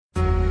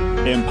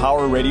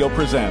Empower Radio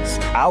presents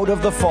Out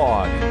of the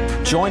Fog.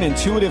 Join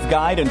intuitive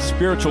guide and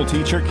spiritual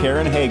teacher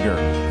Karen Hager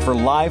for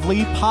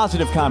lively,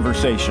 positive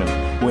conversation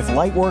with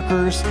light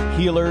workers,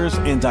 healers,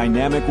 and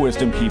dynamic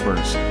wisdom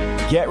keepers.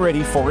 Get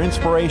ready for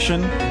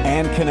inspiration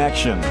and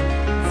connection.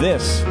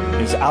 This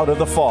is Out of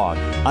the Fog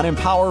on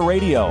Empower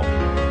Radio.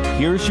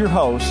 Here's your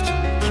host,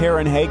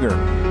 Karen Hager.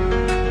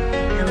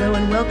 Hello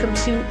and welcome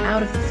to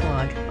Out of the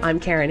Fog. I'm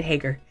Karen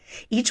Hager.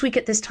 Each week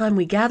at this time,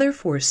 we gather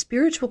for a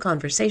spiritual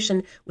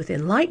conversation with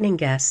enlightening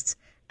guests,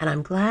 and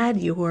I'm glad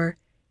you're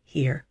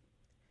here.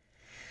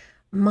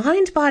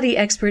 Mind-body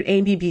expert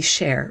Amy B.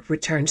 Scher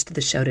returns to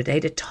the show today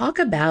to talk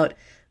about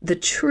the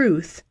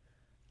truth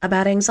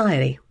about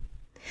anxiety,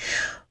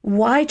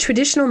 why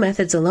traditional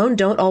methods alone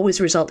don't always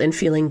result in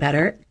feeling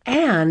better,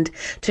 and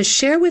to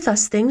share with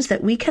us things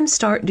that we can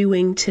start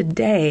doing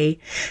today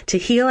to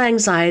heal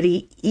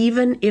anxiety,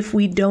 even if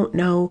we don't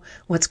know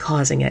what's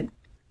causing it.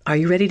 Are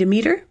you ready to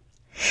meet her?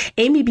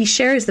 Amy B.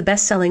 Scher is the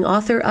best-selling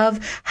author of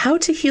How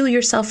to Heal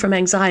Yourself from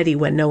Anxiety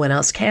When No One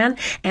Else Can,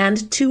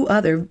 and 2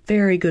 other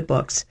very good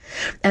books.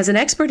 As an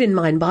expert in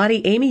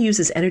mind-body, Amy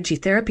uses energy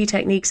therapy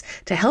techniques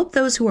to help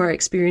those who are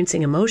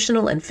experiencing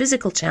emotional and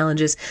physical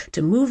challenges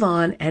to move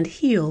on and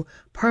heal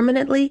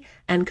permanently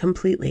and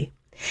completely.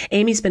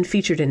 Amy's been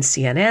featured in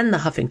CNN, the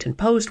Huffington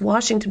Post,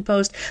 Washington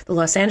Post, the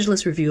Los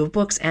Angeles Review of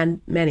Books,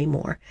 and many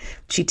more.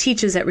 She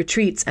teaches at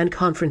retreats and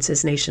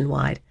conferences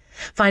nationwide.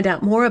 Find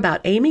out more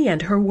about Amy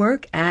and her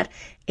work at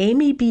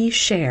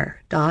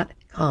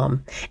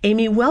amybscher.com.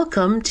 Amy,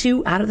 welcome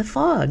to Out of the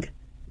Fog.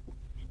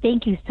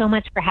 Thank you so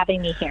much for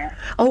having me here.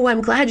 Oh, I'm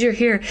glad you're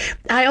here.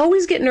 I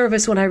always get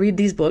nervous when I read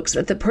these books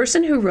that the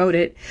person who wrote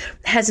it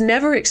has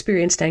never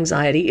experienced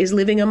anxiety, is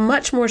living a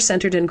much more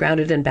centered and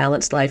grounded and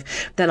balanced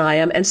life than I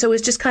am, and so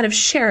is just kind of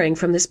sharing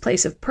from this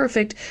place of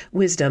perfect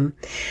wisdom.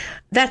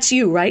 That's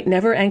you, right?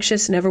 Never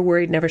anxious, never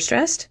worried, never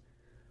stressed?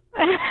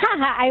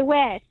 I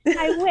wish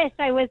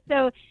I was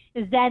so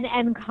zen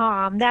and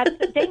calm.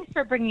 Thanks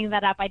for bringing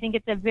that up. I think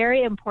it's a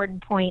very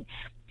important point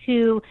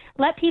to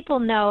let people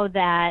know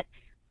that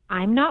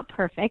I'm not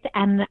perfect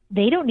and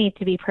they don't need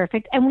to be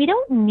perfect, and we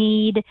don't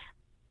need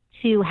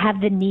to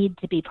have the need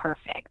to be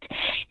perfect.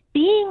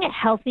 Being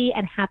healthy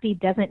and happy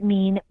doesn't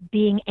mean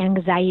being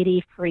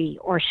anxiety-free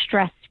or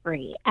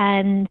stress-free.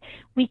 And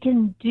we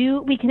can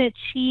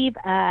achieve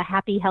a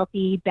happy,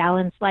 healthy,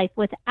 balanced life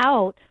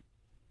without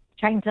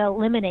trying to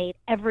eliminate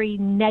every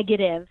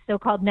negative,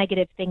 so-called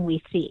negative thing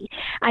we see.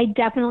 I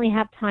definitely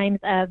have times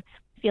of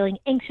feeling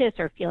anxious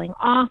or feeling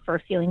off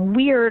or feeling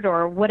weird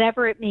or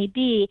whatever it may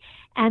be.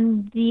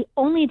 And the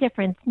only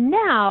difference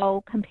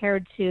now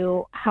compared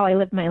to how I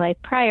lived my life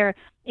prior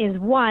is,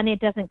 one, it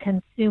doesn't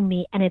consume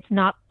me, and it's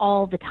not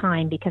all the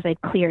time because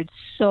I've cleared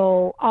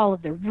all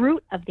of the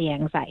root of the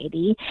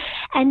anxiety.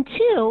 And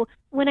 2,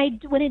 when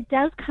it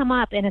does come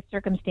up in a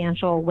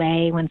circumstantial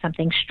way, when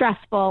something's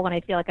stressful, when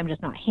I feel like I'm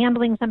just not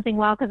handling something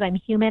well because I'm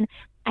human,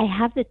 I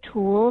have the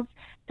tools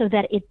so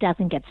that it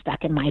doesn't get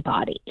stuck in my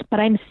body. But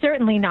I'm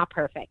certainly not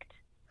perfect.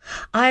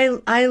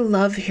 I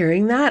love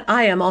hearing that.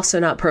 I am also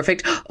not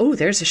perfect. Oh,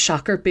 there's a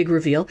shocker, big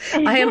reveal.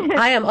 I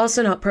am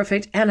also not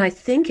perfect, and I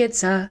think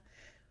it's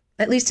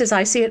at least as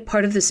I see it,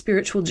 part of the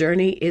spiritual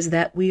journey is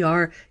that we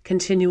are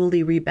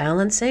continually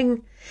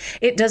rebalancing.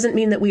 It doesn't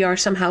mean that we are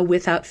somehow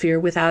without fear,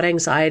 without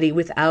anxiety,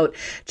 without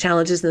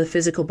challenges in the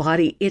physical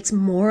body. It's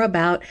more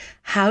about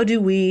how do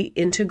we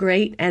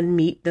integrate and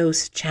meet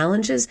those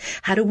challenges?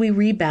 How do we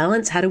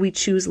rebalance? How do we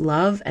choose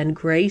love and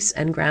grace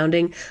and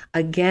grounding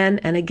again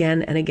and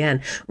again and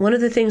again? One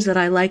of the things that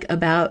I like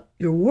about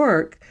your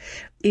work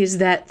is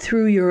that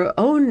through your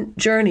own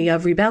journey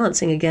of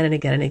rebalancing again and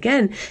again and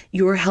again,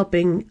 you're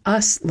helping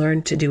us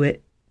learn to do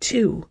it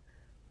too.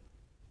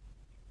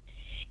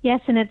 Yes,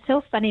 and it's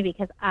so funny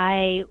because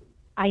I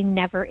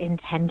never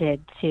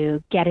intended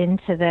to get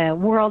into the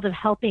world of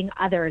helping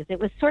others. It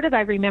was sort of,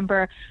 I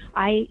remember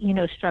I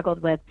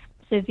struggled with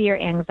severe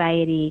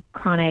anxiety,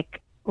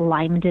 chronic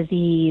Lyme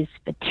disease,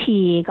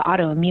 fatigue,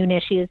 autoimmune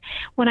issues.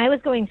 When I was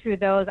going through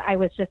those, I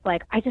was just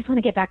like, I just want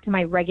to get back to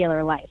my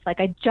regular life. Like,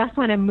 I just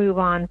want to move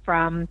on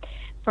from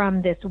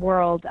this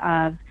world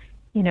of,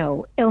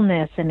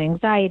 illness and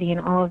anxiety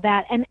and all of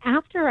that. And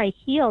after I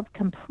healed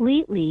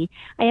completely,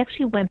 I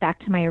actually went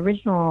back to my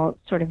original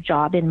sort of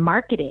job in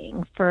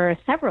marketing for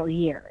several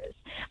years.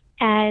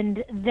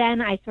 And then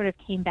I sort of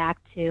came back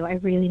to, I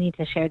really need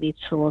to share these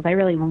tools. I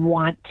really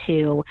want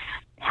to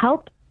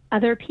help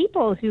other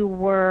people who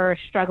were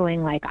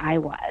struggling like I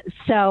was.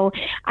 So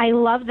I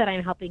love that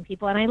I'm helping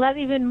people. And I love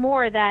even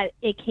more that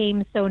it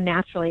came so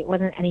naturally. It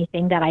wasn't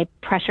anything that I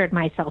pressured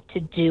myself to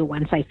do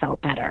once I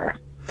felt better.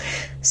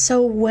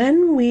 So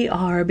when we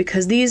are,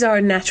 because these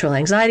are natural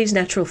anxieties,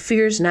 natural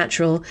fears,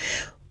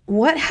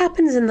 what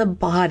happens in the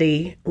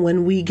body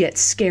when we get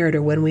scared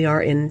or when we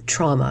are in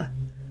trauma?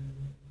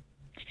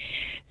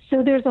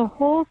 So there's a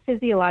whole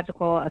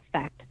physiological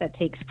effect that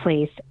takes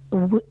place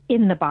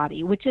in the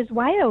body, which is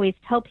why I always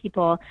tell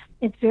people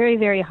it's very,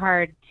 very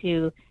hard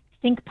to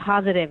think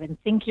positive and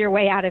think your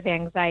way out of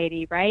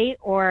anxiety, right?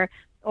 Or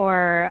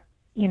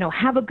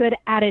have a good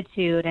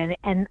attitude,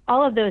 and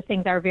all of those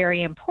things are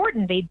very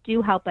important. They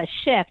do help us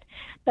shift.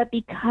 But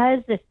because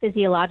this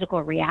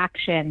physiological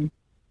reaction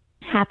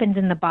happens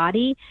in the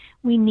body,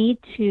 we need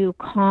to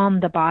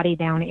calm the body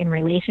down in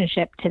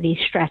relationship to these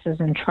stresses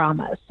and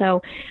traumas.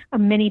 So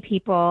many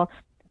people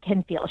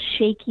can feel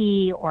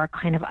shaky or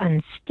kind of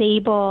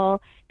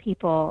unstable.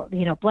 People,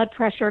 blood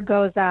pressure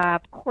goes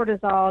up,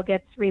 cortisol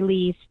gets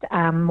released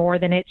more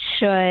than it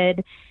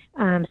should.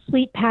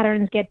 Sleep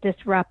patterns get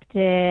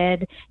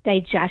disrupted,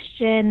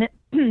 digestion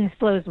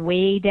slows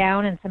way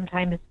down, and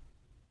sometimes,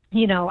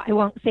 I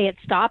won't say it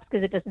stops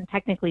because it doesn't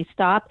technically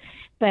stop,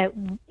 but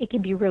it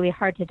can be really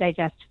hard to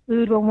digest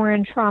food when we're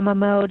in trauma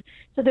mode.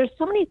 So there's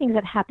so many things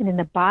that happen in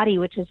the body,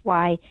 which is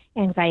why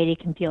anxiety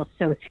can feel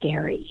so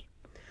scary.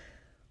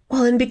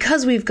 Well, and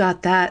because we've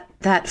got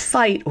that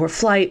fight or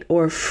flight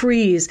or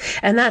freeze,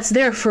 and that's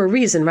there for a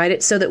reason, right?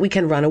 It's so that we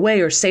can run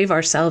away or save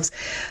ourselves.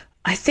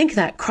 I think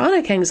that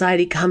chronic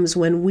anxiety comes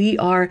when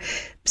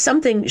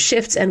something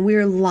shifts and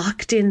we're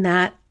locked in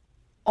that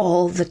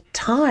all the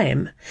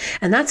time.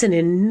 And that's an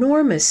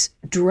enormous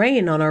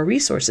drain on our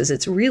resources.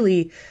 It's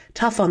really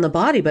tough on the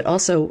body, but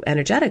also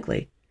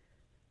energetically.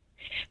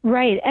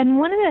 Right. And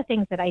one of the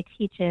things that I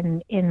teach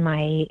in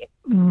my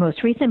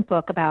most recent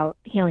book about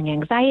healing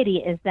anxiety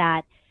is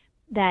that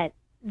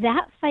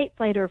fight,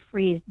 flight, or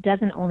freeze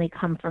doesn't only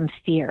come from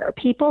fear.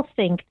 People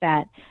think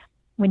that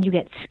when you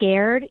get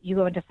scared, you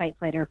go into fight,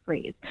 flight, or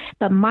freeze.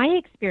 But my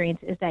experience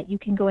is that you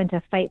can go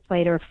into fight,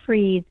 flight, or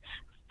freeze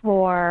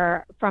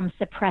from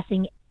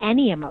suppressing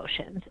any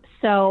emotions.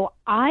 So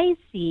I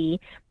see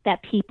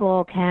that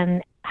people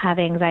can have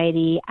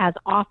anxiety as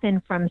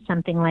often from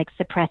something like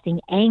suppressing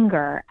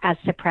anger as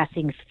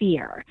suppressing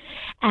fear.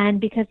 And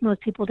because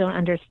most people don't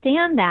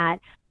understand that,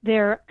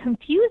 they're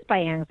confused by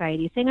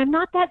anxiety, saying, I'm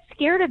not that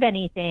scared of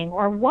anything,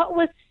 or what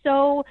was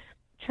so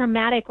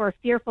traumatic or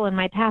fearful in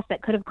my past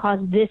that could have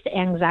caused this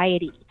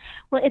anxiety.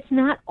 Well, it's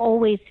not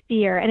always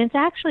fear, and it's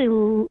actually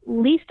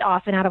least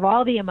often out of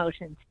all the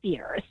emotions,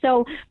 fear.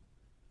 So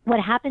what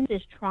happens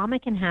is trauma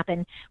can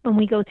happen when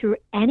we go through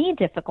any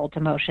difficult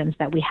emotions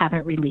that we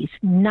haven't released,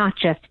 not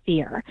just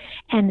fear.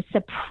 And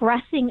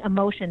suppressing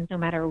emotions, no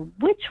matter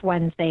which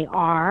ones they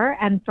are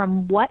and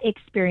from what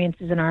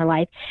experiences in our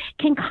life,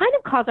 can kind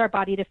of cause our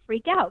body to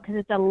freak out because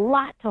it's a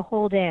lot to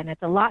hold in.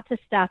 It's a lot to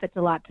stuff. It's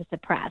a lot to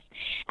suppress.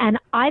 And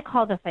I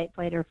call the fight,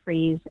 flight, or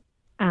freeze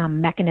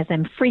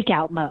mechanism freak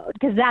out mode,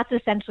 because that's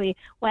essentially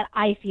what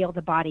I feel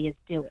the body is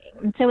doing.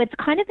 And so it's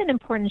kind of an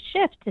important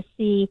shift to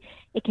see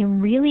it can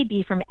really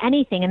be from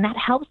anything. And that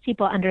helps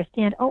people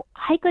understand, oh,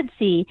 I could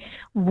see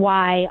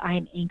why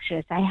I'm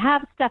anxious. I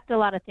have stuffed a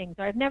lot of things,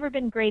 or I've never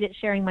been great at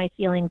sharing my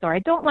feelings, or I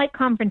don't like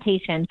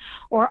confrontation,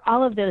 or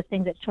all of those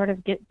things that sort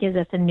of gives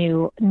us a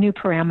new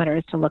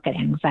parameters to look at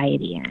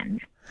anxiety in.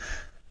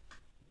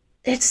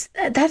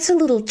 That's a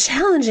little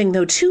challenging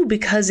though too,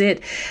 because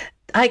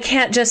I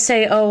can't just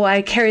say, oh,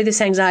 I carry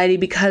this anxiety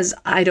because,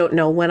 I don't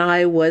know, when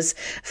I was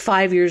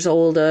 5 years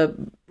old, a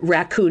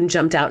raccoon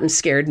jumped out and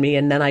scared me,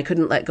 and then I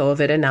couldn't let go of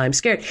it, and now I'm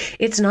scared.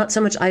 It's not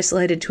so much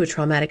isolated to a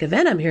traumatic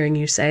event, I'm hearing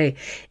you say.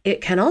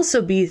 It can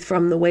also be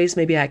from the ways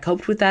maybe I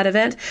coped with that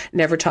event,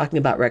 never talking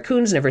about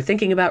raccoons, never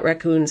thinking about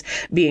raccoons,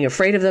 being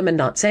afraid of them and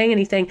not saying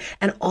anything,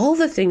 and all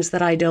the things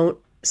that I don't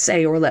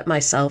say or let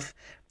myself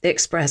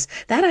express.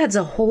 That adds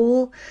a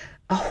whole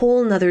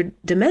nother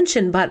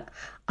dimension, but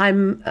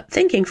I'm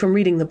thinking from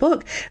reading the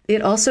book,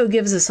 it also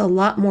gives us a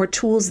lot more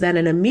tools than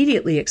an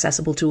immediately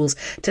accessible tools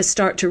to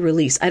start to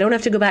release. I don't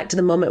have to go back to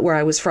the moment where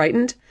I was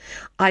frightened.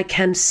 I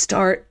can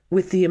start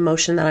with the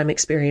emotion that I'm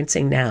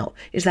experiencing now.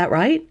 Is that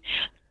right?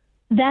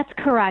 That's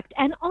correct.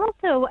 And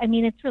also, I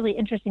mean, it's really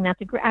interesting.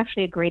 That's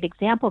actually a great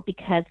example,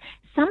 because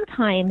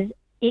sometimes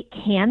it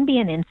can be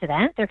an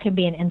incident. There can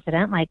be an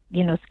incident like,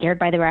 scared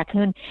by the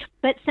raccoon,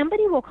 but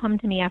somebody will come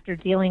to me after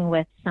dealing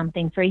with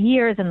something for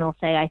years and they'll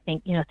say, I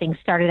think, things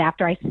started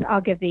after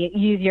I'll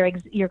use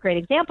your great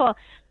example,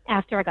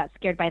 after I got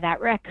scared by that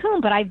raccoon,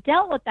 but I've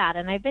dealt with that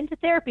and I've been to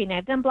therapy and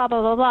I've done blah,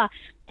 blah, blah, blah.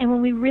 And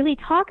when we really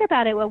talk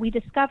about it, what we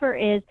discover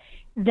is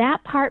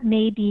that part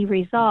may be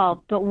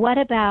resolved, but what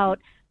about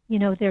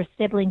their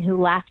sibling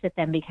who laughed at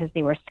them because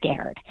they were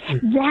scared?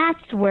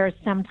 That's where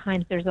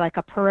sometimes there's like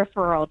a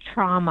peripheral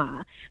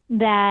trauma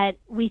that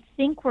we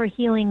think we're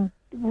healing.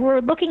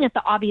 We're looking at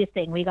the obvious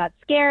thing. We got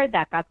scared,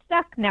 that got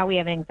stuck, now we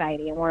have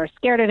anxiety, and we're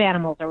scared of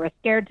animals, or we're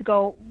scared to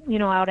go,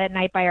 out at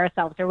night by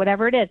ourselves, or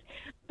whatever it is.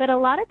 But a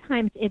lot of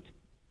times it's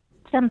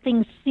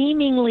something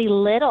seemingly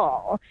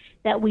little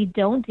that we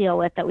don't deal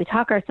with, that we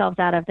talk ourselves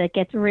out of, that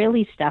gets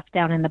really stuffed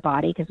down in the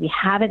body because we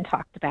haven't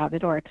talked about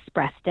it or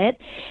expressed it,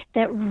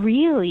 that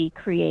really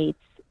creates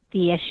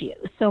the issue.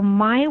 So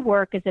my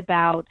work is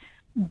about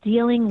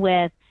dealing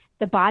with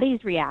the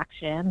body's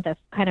reaction, the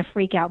kind of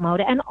freak out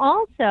mode, and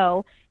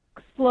also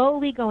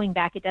slowly going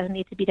back. It doesn't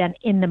need to be done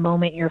in the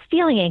moment you're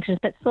feeling anxious,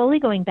 but slowly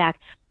going back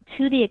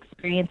to the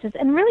experiences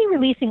and really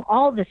releasing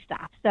all the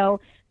stuff. So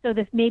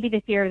this may be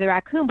the fear of the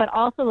raccoon, but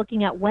also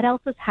looking at what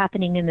else was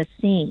happening in the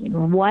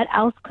scene. What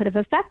else could have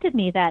affected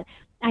me that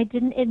I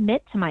didn't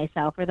admit to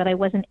myself or that I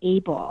wasn't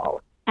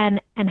able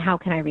and how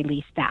can I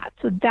release that?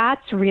 So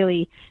that's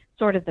really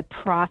sort of the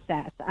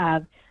process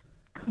of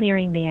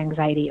clearing the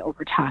anxiety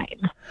over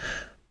time.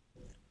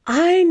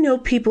 I know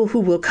people who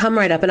will come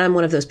right up, and I'm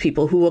one of those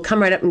people who will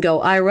come right up and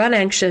go, I run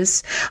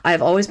anxious.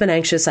 I've always been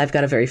anxious. I've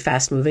got a very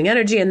fast moving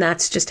energy, and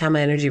that's just how my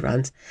energy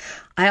runs.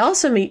 I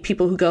also meet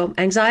people who go,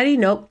 anxiety?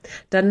 Nope.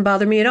 Doesn't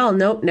bother me at all.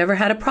 Nope. Never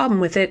had a problem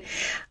with it.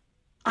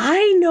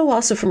 I know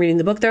also from reading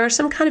the book, there are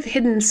some kind of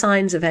hidden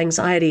signs of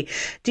anxiety.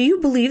 Do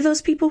you believe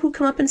those people who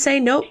come up and say,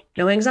 nope,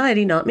 no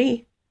anxiety, not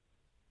me?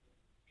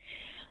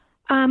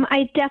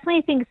 I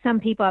definitely think some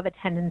people have a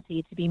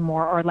tendency to be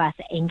more or less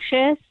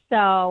anxious.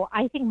 So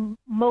I think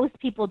most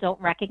people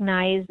don't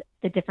recognize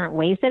the different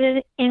ways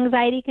that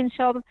anxiety can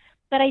show up.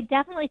 But I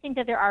definitely think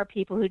that there are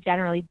people who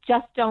generally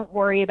just don't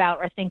worry about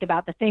or think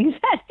about the things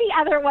that the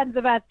other ones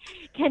of us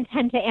can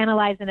tend to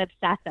analyze and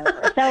obsess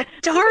over. So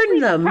darn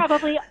them.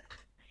 Probably.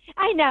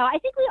 I know. I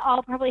think we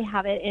all probably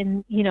have it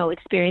in,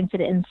 experience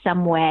it in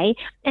some way.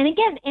 And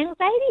again,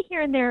 anxiety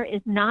here and there is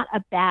not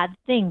a bad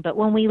thing, but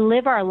when we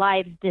live our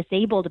lives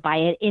disabled by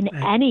it in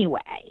any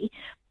way,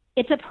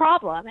 it's a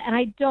problem. And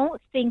I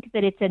don't think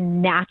that it's a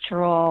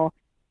natural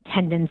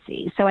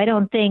tendency. So I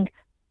don't think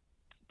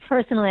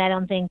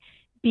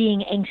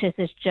being anxious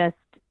is just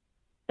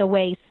the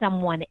way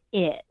someone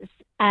is.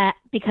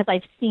 Because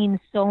I've seen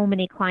so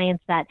many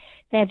clients that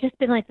they have just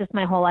been like this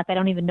my whole life. I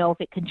don't even know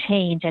if it could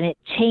change, and it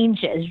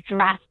changes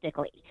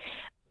drastically.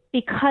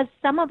 Because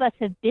some of us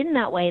have been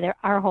that way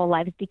our whole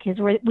lives because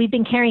we've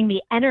been carrying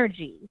the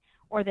energy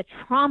or the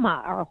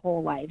trauma our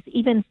whole lives,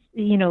 even,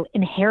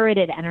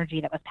 inherited energy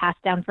that was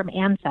passed down from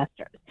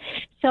ancestors.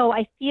 So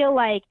I feel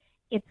like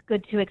it's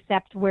good to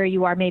accept where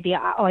you are. Maybe,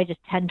 I just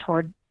tend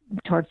toward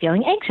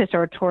feeling anxious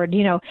or toward,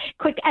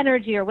 quick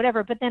energy or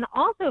whatever. But then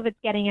also if it's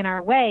getting in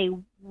our way,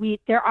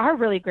 there are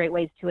really great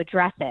ways to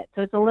address it.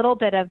 So it's a little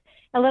bit of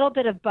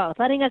both,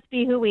 letting us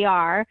be who we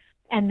are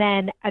and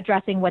then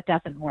addressing what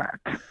doesn't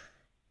work.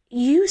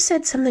 You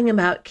said something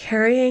about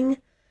carrying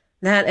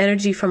that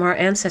energy from our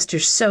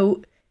ancestors.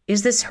 So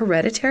is this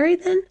hereditary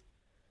then?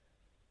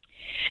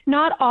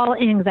 Not all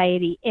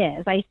anxiety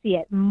is. I see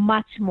it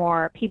much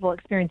more. People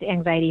experience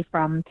anxiety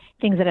from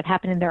things that have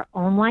happened in their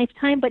own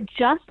lifetime, but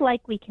just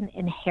like we can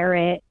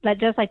inherit,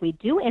 just like we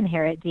do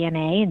inherit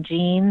DNA and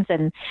genes,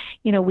 and,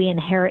 we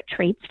inherit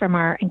traits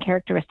and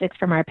characteristics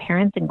from our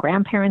parents and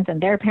grandparents and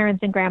their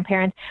parents and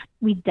grandparents,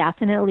 we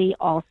definitely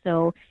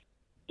also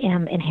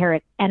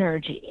inherit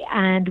energy.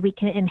 And we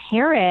can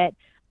inherit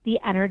the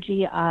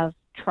energy of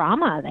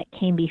trauma that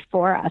came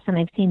before us. And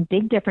I've seen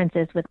big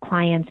differences with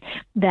clients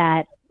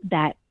that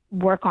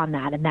work on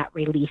that and that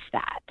release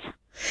that.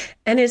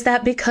 And is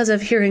that because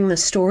of hearing the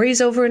stories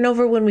over and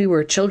over when we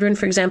were children,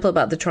 for example,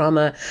 about the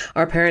trauma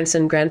our parents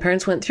and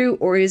grandparents went through?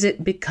 Or is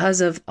it because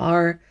of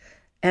our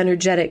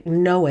energetic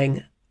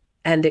knowing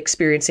and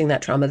experiencing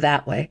that trauma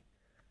that way?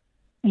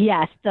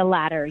 Yes, the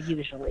latter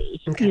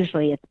usually. Okay.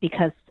 Usually it's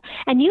because,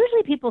 and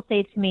usually people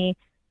say to me,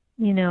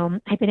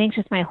 I've been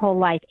anxious my whole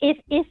life.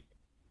 If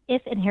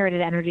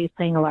inherited energy is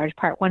playing a large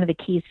part, one of the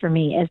keys for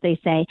me is they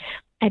say,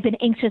 I've been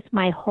anxious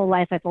my whole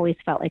life. I've always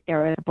felt like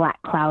there was a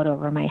black cloud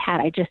over my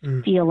head. I just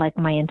feel like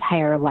my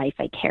entire life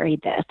I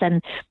carried this.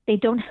 And they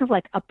don't have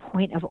like a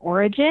point of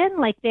origin.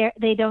 Like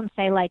they don't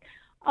say like,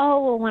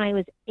 oh, well, when I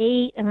was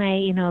 8 and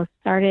I,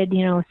 started,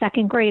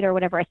 second grade or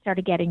whatever, I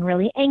started getting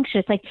really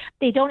anxious. Like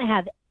they don't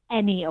have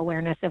any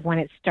awareness of when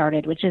it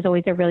started, which is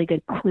always a really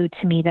good clue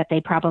to me that they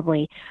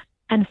probably,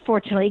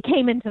 unfortunately,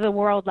 came into the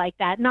world like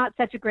that. Not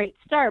such a great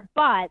start,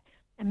 but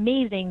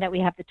amazing that we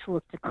have the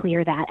tools to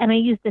clear that. And I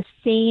use the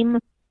same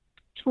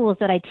tools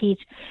that I teach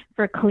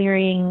for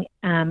clearing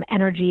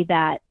energy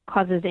that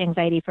causes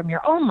anxiety from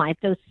your own life.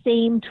 Those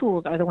same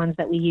tools are the ones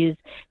that we use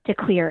to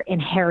clear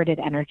inherited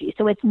energy.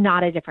 So it's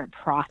not a different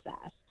process.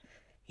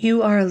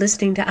 You are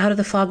listening to Out of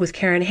the Fog with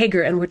Karen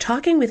Hager, and we're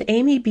talking with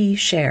Amy B.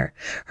 Scher.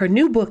 Her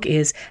new book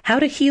is How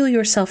to Heal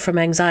Yourself from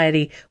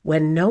Anxiety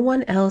When No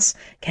One Else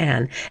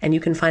Can. And you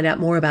can find out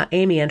more about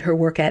Amy and her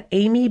work at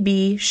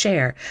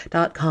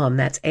amybscher.com.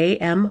 That's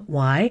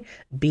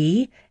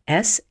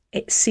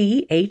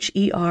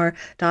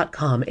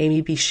AMYBSCHER.com,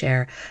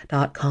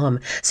 amybscher.com.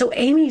 So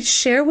Amy,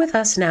 share with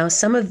us now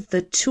some of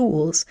the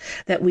tools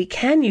that we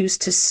can use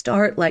to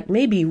start, like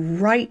maybe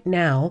right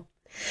now,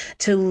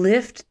 to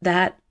lift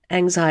that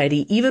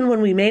anxiety, even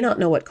when we may not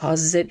know what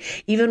causes it,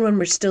 even when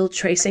we're still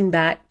tracing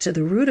back to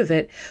the root of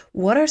it.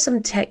 What are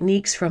some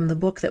techniques from the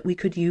book that we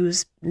could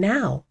use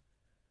now?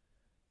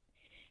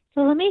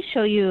 So let me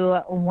show you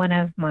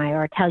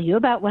tell you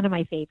about one of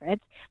my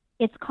favorites.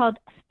 It's called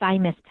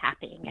thymus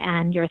tapping,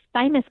 and your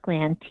thymus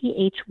gland,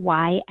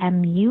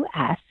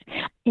 THYMUS,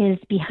 is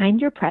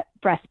behind your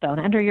breastbone,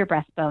 under your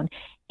breastbone,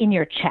 in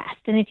your chest.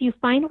 And if you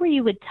find where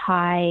you would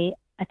tie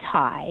a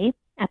tie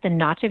at the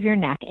notch of your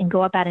neck and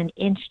go about an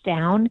inch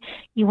down,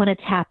 you want to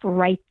tap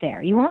right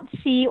there. You won't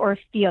see or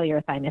feel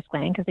your thymus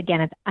gland because,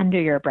 again, it's under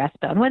your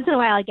breastbone. Once in a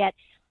while I get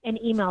an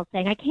email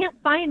saying, I can't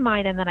find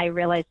mine, and then I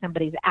realize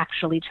somebody's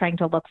actually trying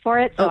to look for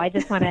it. So I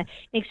just want to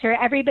make sure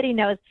everybody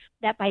knows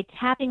that by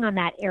tapping on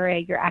that area,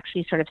 you're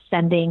actually sort of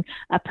sending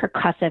a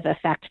percussive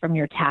effect from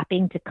your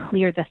tapping to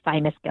clear the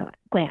thymus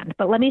gland.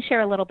 But let me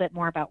share a little bit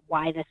more about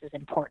why this is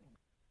important.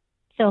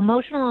 So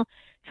emotional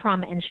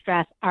trauma and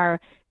stress are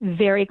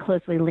very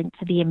closely linked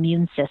to the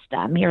immune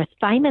system. Your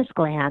thymus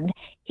gland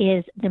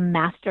is the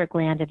master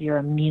gland of your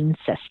immune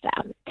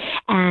system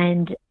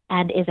and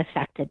is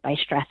affected by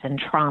stress and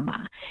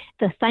trauma.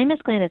 The thymus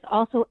gland is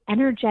also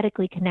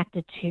energetically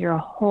connected to your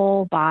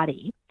whole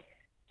body.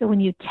 So when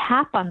you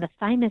tap on the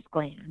thymus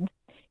gland,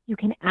 you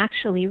can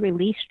actually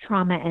release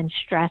trauma and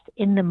stress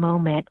in the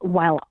moment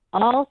while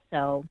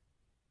also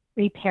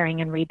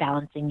repairing and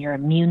rebalancing your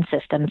immune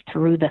system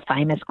through the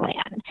thymus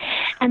gland.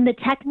 And the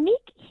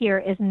technique here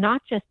is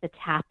not just the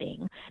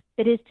tapping,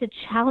 but is to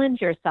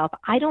challenge yourself.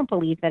 I don't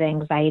believe that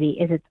anxiety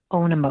is its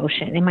own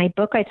emotion. In my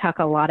book, I talk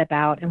a lot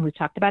about, and we've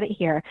talked about it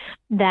here,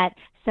 that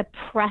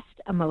suppressed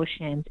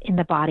emotions in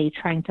the body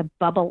trying to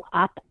bubble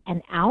up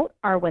and out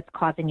are what's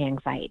causing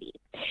anxiety.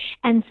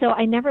 And so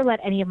I never let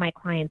any of my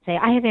clients say,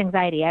 I have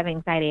anxiety. I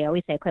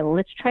always say, okay, well,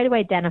 let's try to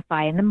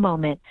identify in the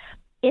moment,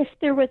 if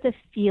there was a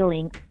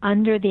feeling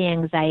under the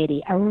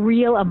anxiety, a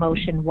real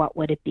emotion, what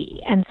would it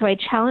be? And so I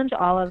challenge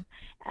all of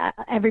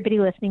everybody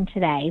listening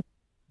today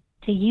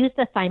to use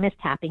the thymus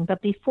tapping,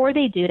 but before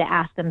they do, to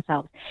ask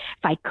themselves,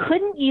 if I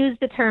couldn't use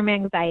the term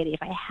anxiety,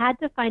 if I had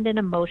to find an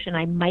emotion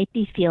I might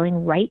be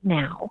feeling right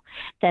now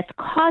that's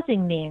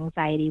causing the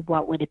anxiety,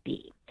 what would it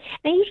be?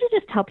 And I usually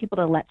just tell people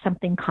to let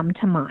something come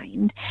to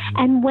mind.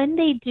 And when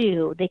they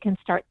do, they can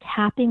start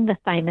tapping the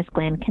thymus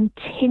gland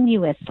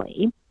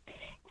continuously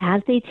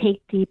as they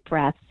take deep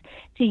breaths,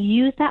 to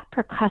use that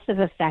percussive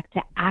effect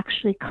to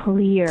actually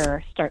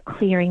start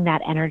clearing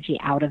that energy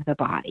out of the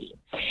body.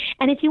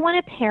 And if you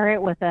want to pair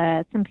it with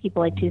some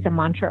people like to use a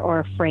mantra or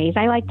a phrase,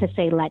 I like to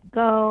say, let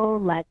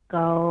go, let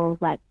go,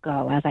 let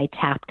go, as I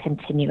tap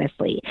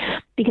continuously,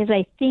 because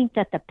I think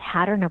that the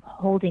pattern of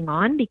holding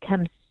on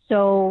becomes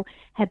so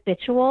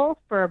habitual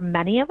for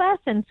many of us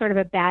and sort of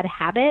a bad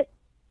habit,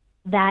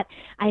 that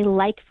I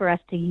like for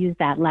us to use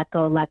that let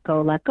go, let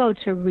go, let go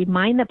to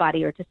remind the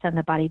body or to send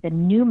the body the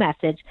new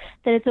message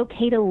that it's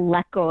okay to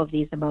let go of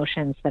these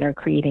emotions that are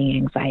creating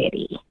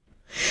anxiety.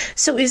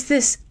 So is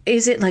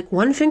it like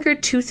one finger,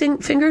 two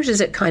fingers?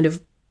 Is it kind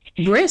of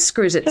brisk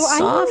or is it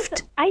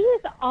soft? I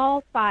use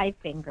all 5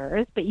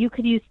 fingers, but you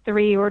could use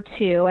 3 or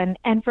 2.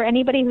 And for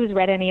anybody who's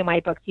read any of my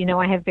books,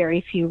 I have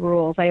very few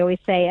rules. I always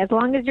say, as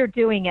long as you're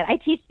doing it, I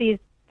teach these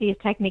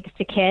techniques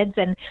to kids,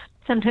 and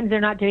sometimes they're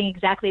not doing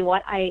exactly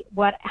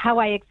how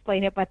I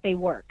explain it, but they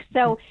work.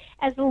 So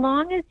as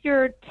long as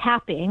you're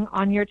tapping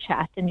on your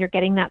chest and you're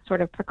getting that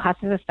sort of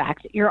percussive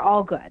effect, you're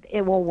all good.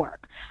 It will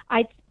work.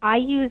 I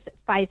use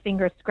 5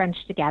 fingers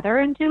scrunched together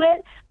and do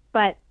it,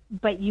 but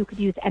you could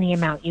use any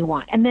amount you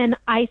want. And then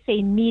I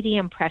say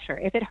medium pressure.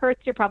 If it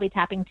hurts, you're probably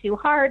tapping too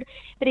hard.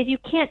 But if you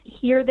can't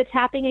hear the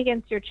tapping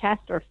against your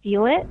chest or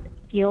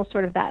feel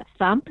sort of that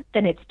thump,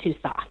 then it's too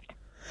soft.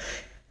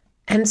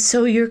 And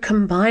so you're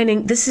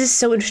combining, this is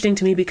so interesting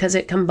to me because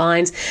it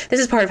combines, this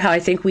is part of how I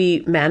think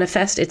we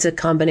manifest. It's a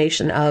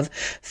combination of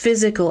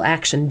physical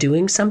action,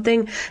 doing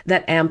something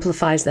that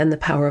amplifies then the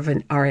power of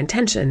our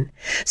intention.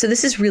 So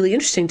this is really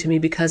interesting to me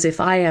because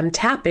if I am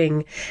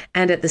tapping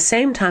and at the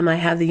same time I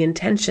have the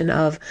intention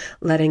of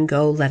letting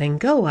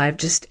go, I've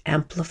just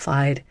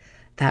amplified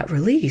that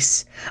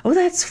release. Oh,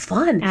 that's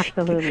fun.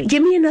 Absolutely.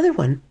 Give me another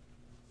one.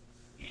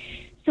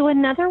 So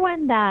another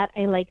one that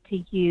I like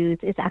to use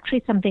is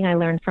actually something I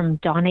learned from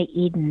Donna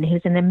Eden,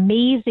 who's an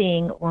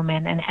amazing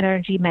woman, an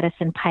energy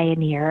medicine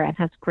pioneer, and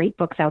has great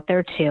books out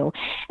there too.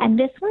 And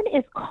this one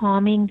is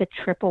calming the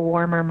triple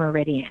warmer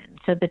meridian.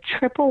 So the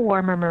triple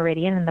warmer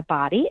meridian in the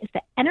body is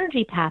the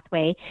energy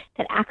pathway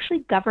that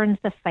actually governs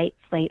the fight,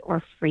 flight,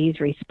 or freeze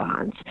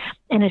response.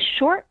 And a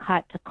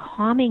shortcut to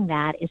calming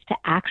that is to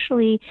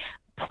actually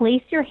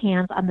place your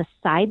hands on the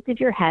sides of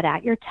your head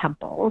at your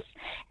temples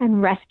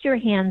and rest your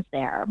hands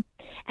there.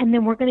 And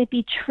then we're going to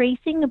be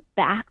tracing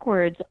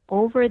backwards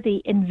over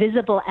the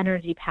invisible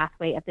energy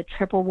pathway of the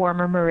triple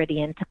warmer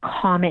meridian to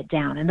calm it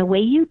down. And the way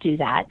you do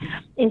that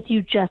is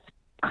you just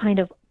kind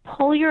of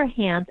pull your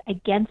hands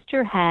against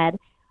your head,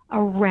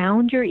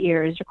 around your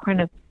ears. You're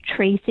kind of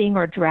tracing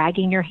or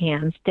dragging your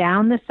hands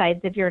down the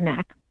sides of your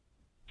neck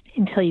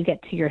until you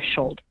get to your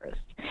shoulders.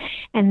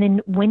 And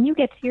then when you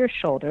get to your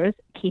shoulders,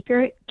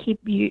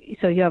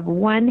 so you have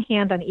one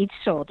hand on each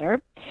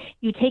shoulder.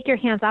 You take your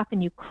hands off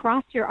and you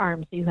cross your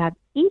arms. So you have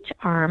each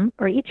arm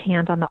or each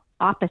hand on the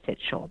opposite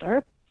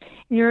shoulder.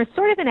 And you're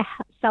sort of in a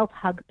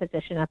self-hug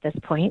position at this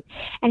point.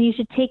 And you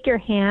should take your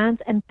hands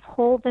and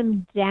pull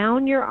them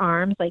down your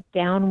arms, like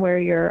down where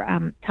your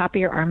top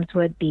of your arms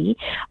would be,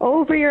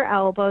 over your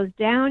elbows,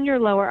 down your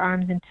lower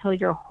arms until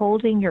you're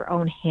holding your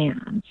own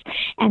hands.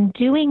 And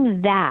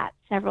doing that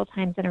several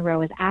times in a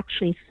row is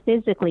actually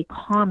physically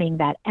calming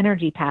that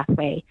energy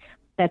pathway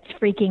that's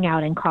freaking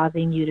out and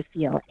causing you to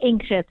feel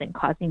anxious and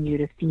causing you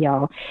to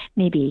feel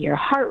maybe your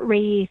heart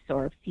race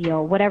or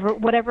feel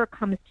whatever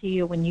comes to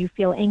you when you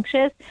feel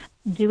anxious,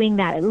 doing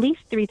that at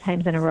least 3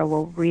 times in a row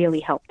will really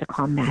help to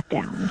calm that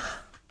down.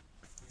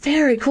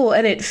 Very cool.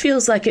 And it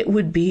feels like it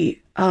would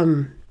be,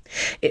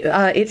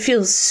 it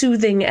feels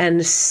soothing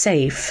and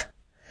safe,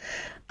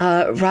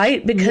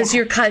 right? Because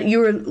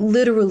you're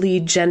literally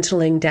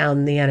gentling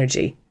down the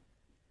energy.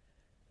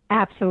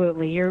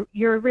 Absolutely.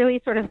 You're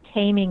really sort of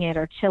taming it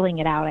or chilling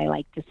it out, I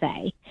like to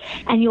say.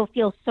 And you'll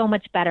feel so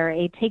much better.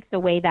 It takes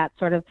away that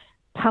sort of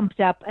pumped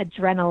up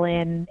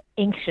adrenaline,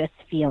 anxious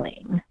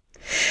feeling.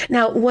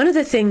 Now, one of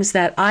the things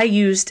that I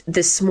used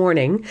this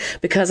morning,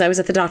 because I was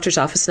at the doctor's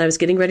office and I was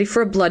getting ready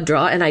for a blood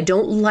draw, and I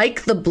don't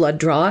like the blood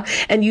draw,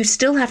 and you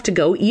still have to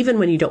go even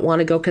when you don't want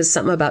to go, because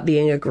something about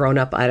being a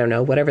grown-up, I don't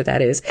know, whatever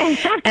that is.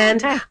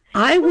 And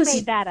I was, Who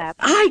made that up?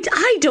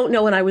 I don't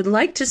know, and I would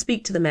like to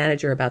speak to the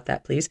manager about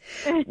that, please.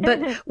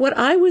 But what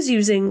I was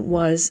using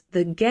was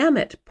the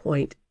gamut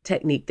point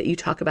technique that you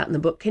talk about in the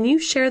book. Can you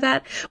share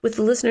that with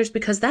the listeners?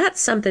 Because that's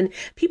something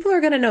people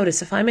are going to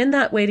notice. If I'm in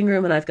that waiting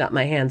room and I've got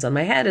my hands on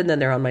my head and then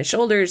they're on my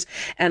shoulders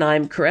and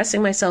I'm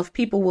caressing myself,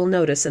 people will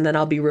notice, and then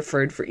I'll be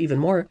referred for even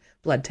more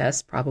blood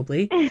tests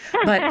probably.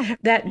 But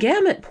that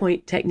gamut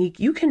point technique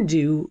you can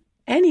do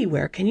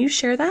anywhere. Can you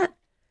share that?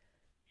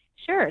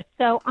 Sure.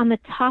 So on the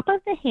top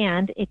of the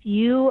hand, if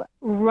you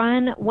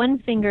run one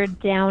finger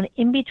down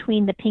in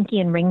between the pinky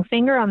and ring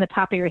finger on the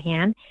top of your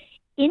hand,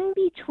 in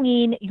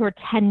between your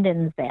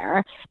tendons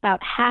there,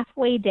 about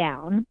halfway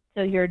down,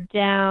 so you're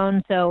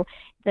down, so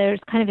there's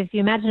kind of, if you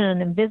imagine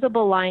an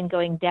invisible line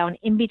going down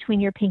in between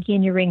your pinky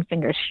and your ring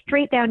finger,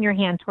 straight down your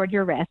hand toward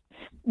your wrist,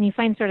 and you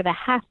find sort of the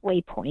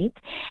halfway point,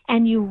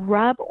 and you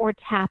rub or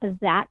tap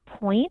that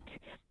point,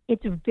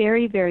 it's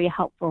very, very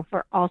helpful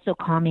for also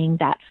calming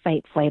that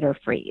fight, flight, or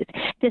freeze.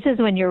 This is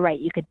when you're right.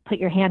 You could put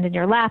your hand in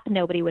your lap.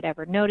 Nobody would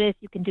ever notice.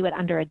 You can do it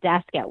under a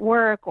desk at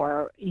work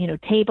or,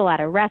 table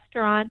at a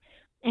restaurant.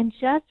 And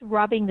just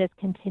rubbing this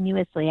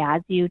continuously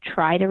as you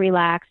try to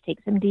relax, take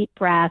some deep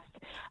breaths,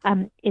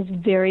 is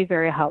very,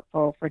 very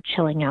helpful for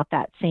chilling out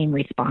that same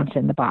response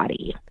in the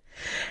body.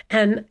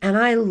 And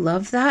I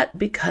love that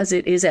because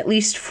it is, at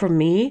least for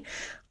me,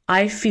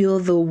 I feel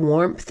the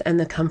warmth and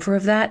the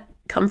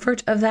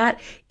comfort of that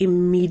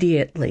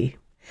immediately.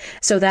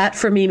 So that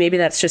for me, maybe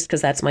that's just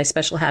because that's my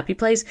special happy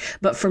place,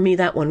 but for me,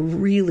 that one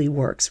really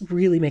works,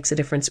 really makes a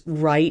difference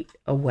right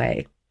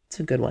away. It's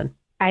a good one.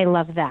 I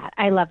love that.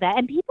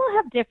 And people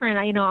have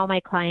different, all my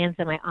clients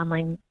and my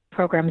online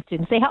program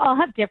students, they all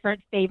have different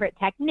favorite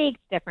techniques,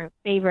 different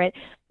favorite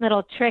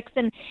little tricks.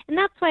 And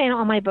that's why in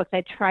all my books,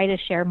 I try to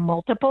share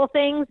multiple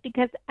things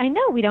because I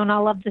know we don't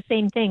all love the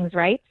same things,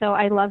 right? So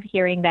I love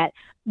hearing that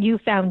you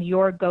found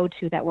your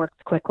go-to that works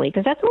quickly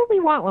because that's what we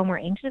want when we're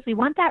anxious. We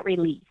want that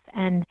relief.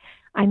 And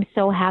I'm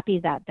so happy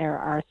that there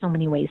are so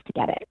many ways to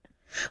get it.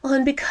 Well,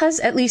 and because,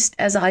 at least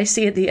as I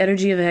see it, the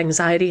energy of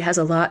anxiety has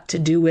a lot to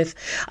do with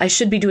I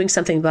should be doing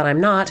something, but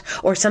I'm not,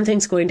 or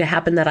something's going to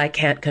happen that I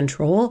can't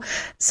control.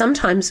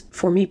 Sometimes,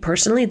 for me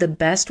personally, the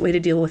best way to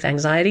deal with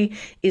anxiety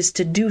is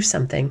to do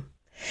something.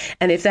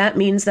 And if that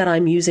means that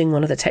I'm using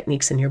one of the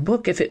techniques in your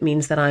book, if it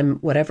means that I'm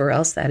whatever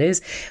else that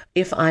is,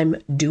 if I'm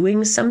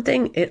doing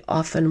something, it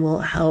often will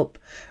help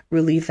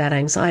relieve that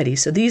anxiety.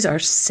 So these are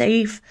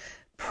safe,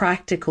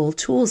 practical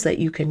tools that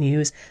you can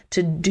use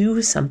to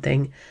do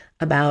something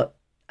about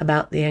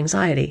the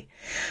anxiety.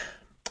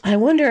 I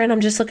wonder, and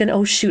I'm just looking,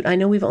 oh shoot, I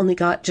know we've only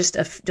got just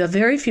a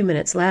very few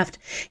minutes left.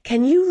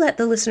 Can you let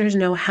the listeners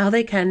know how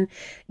they can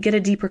get a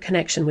deeper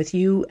connection with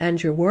you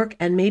and your work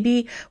and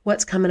maybe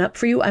what's coming up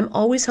for you? I'm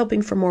always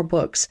hoping for more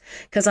books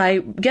because I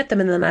get them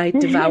and then I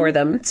devour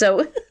them.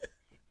 So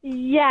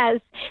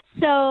yes.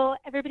 So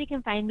everybody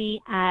can find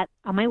me on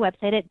my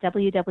website at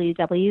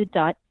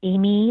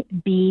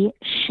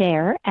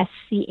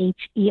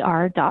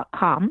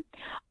www.amybscher.com.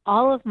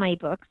 All of my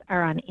books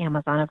are on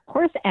Amazon, of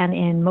course, and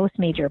in most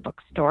major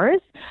bookstores.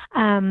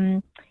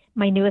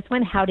 My newest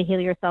one, How to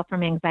Heal Yourself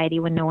from Anxiety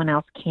When No One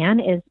Else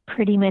Can, is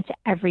pretty much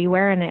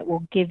everywhere, and it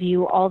will give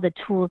you all the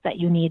tools that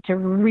you need to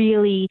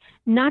really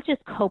not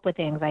just cope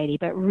with anxiety,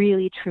 but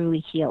really,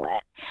 truly heal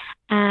it.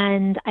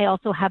 And I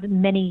also have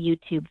many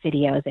YouTube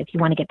videos. If you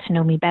want to get to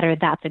know me better,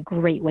 that's a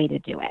great way to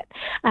do it.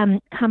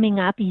 Coming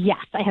up,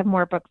 yes, I have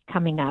more books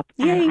coming up.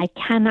 Yay. And I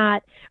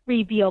cannot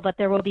reveal, but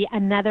there will be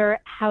another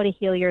How to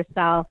Heal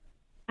Yourself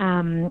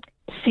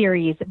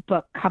series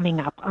book coming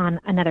up on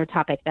another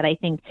topic that I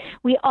think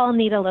we all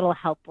need a little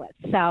help with.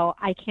 So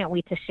I can't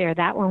wait to share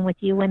that one with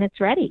you when it's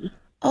ready.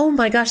 Oh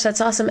my gosh, that's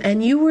awesome.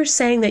 And you were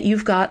saying that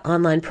you've got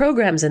online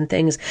programs and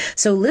things,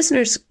 so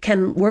listeners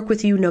can work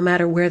with you no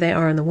matter where they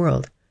are in the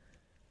world.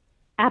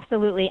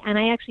 Absolutely. And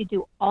I actually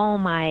do all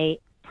my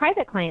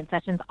private client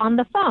sessions on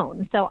the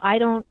phone. So I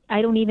don't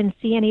even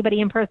see anybody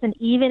in person,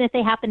 even if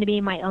they happen to be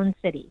in my own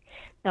city.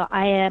 So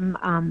I am,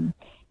 I'm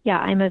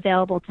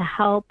available to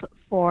help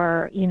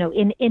for,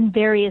 in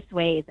various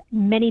ways.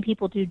 Many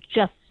people do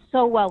just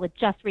so well with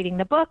just reading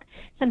the book.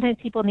 Sometimes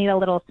people need a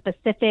little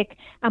specific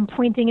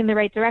pointing in the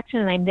right direction,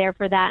 and I'm there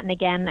for that. And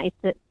again,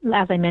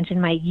 as I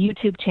mentioned, my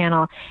YouTube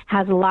channel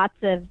has lots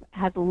of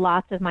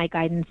my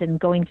guidance in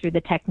going through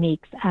the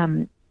techniques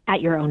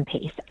at your own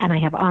pace. And I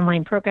have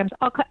online programs,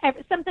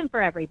 something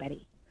for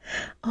everybody.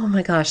 Oh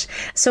my gosh.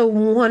 So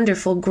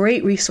wonderful.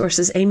 Great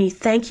resources. Amy,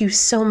 thank you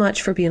so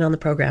much for being on the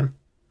program.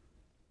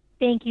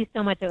 Thank you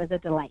so much. It was a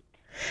delight.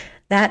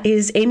 That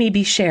is Amy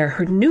B. Scher.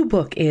 Her new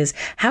book is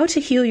How to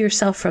Heal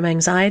Yourself from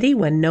Anxiety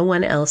When No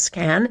One Else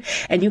Can.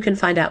 And you can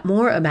find out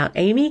more about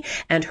Amy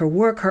and her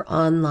work, her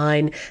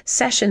online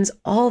sessions,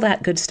 all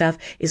that good stuff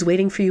is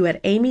waiting for you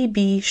at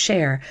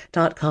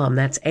amybscher.com.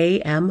 That's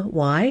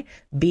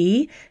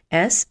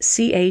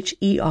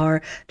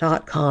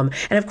AMYBSCHER.com.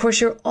 And of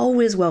course, you're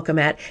always welcome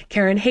at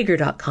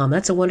KarenHager.com.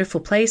 That's a wonderful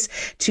place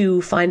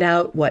to find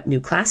out what new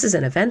classes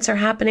and events are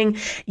happening.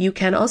 You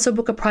can also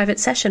book a private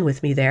session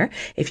with me there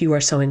if you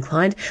are so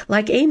inclined.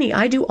 Like Amy,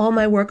 I do all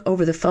my work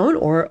over the phone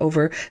or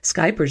over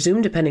Skype or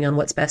Zoom, depending on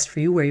what's best for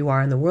you, where you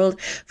are in the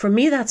world. For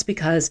me, that's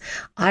because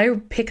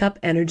I pick up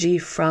energy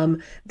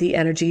from the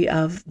energy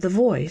of the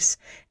voice.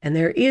 And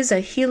there is a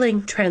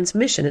healing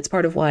transmission. It's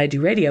part of why I do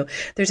radio.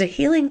 There's a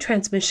healing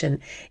transmission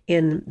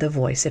in the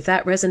voice. If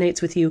that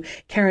resonates with you,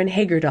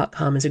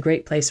 KarenHager.com is a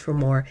great place for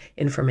more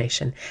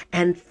information.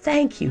 And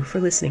thank you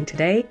for listening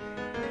today.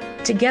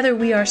 Together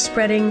we are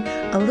spreading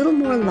a little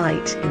more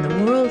light in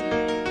the world,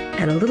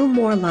 and a little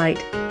more light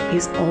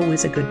is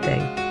always a good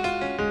thing.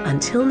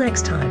 Until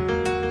next time,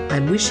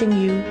 I'm wishing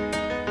you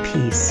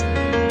peace.